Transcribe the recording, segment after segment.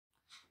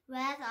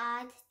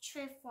Red-eyed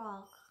tree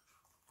frog.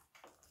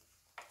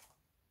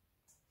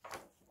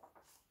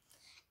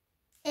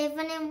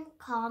 Evening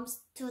comes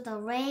to the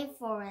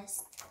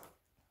rainforest.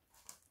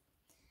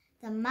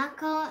 The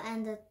mako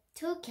and the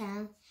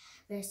toucan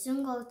will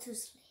soon go to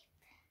sleep,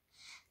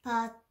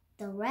 but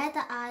the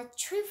red-eyed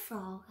tree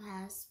frog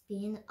has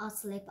been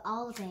asleep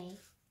all day.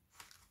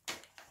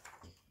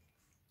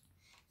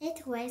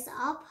 It wakes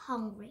up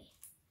hungry.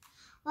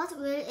 What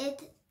will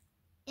it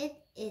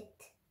eat?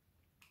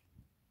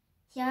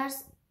 Here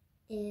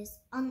is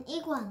an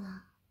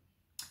iguana.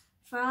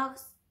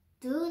 Frogs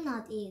do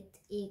not eat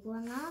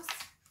iguanas.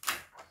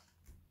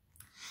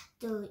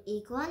 Do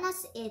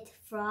iguanas eat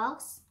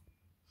frogs?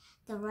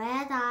 The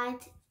red-eyed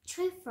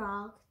tree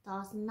frog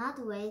does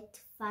not wait to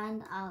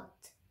find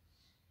out.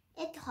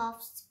 It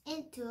hops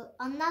into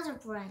another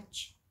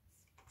branch.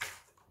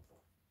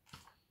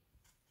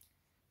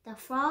 The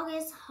frog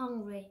is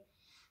hungry,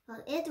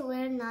 but it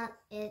will not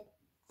eat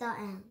the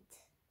ant.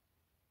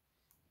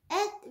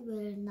 It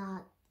will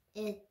not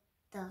eat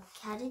the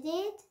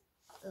katydid.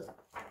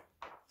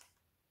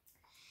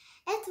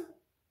 It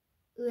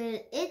will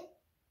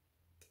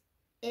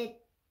eat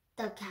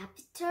the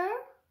caterpillar.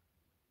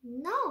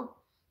 No,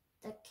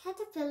 the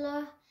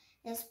caterpillar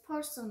is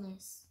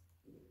poisonous.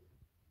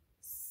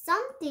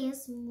 Some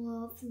things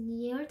move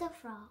near the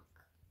frog.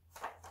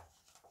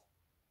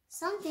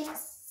 Some things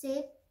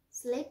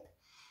sleep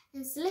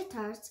in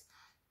slithers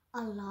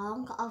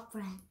along a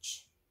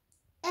branch.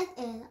 It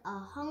is a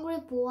hungry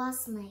boa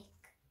snake.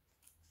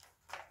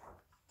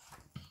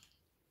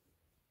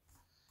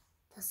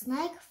 The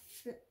snake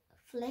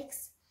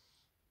flicks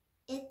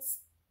its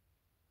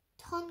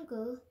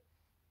tongue.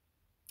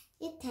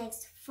 It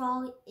takes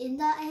frog in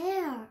the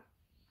air.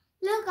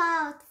 Look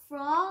out,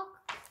 frog!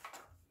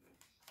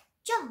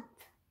 Jump!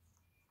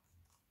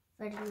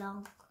 Very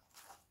long.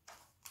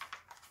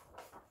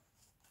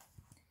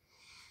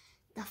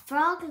 The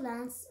frog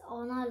lands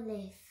on a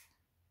leaf,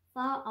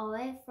 far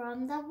away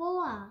from the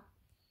boa.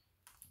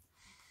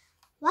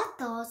 What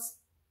does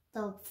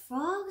the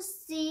frog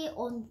see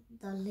on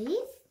the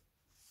leaf?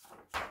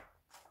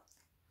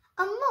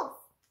 A moth.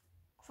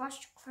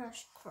 Crush,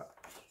 crush, crush.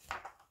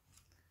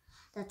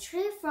 The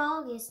tree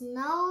frog is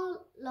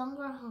no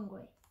longer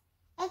hungry.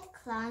 It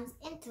climbs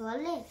into a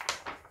leaf.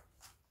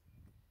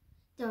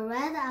 The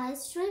red-eyed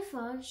tree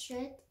frog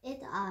shuts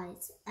its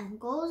eyes and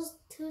goes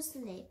to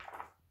sleep.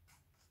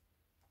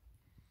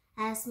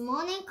 As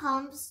morning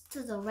comes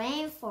to the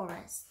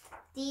rainforest,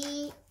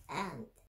 the end.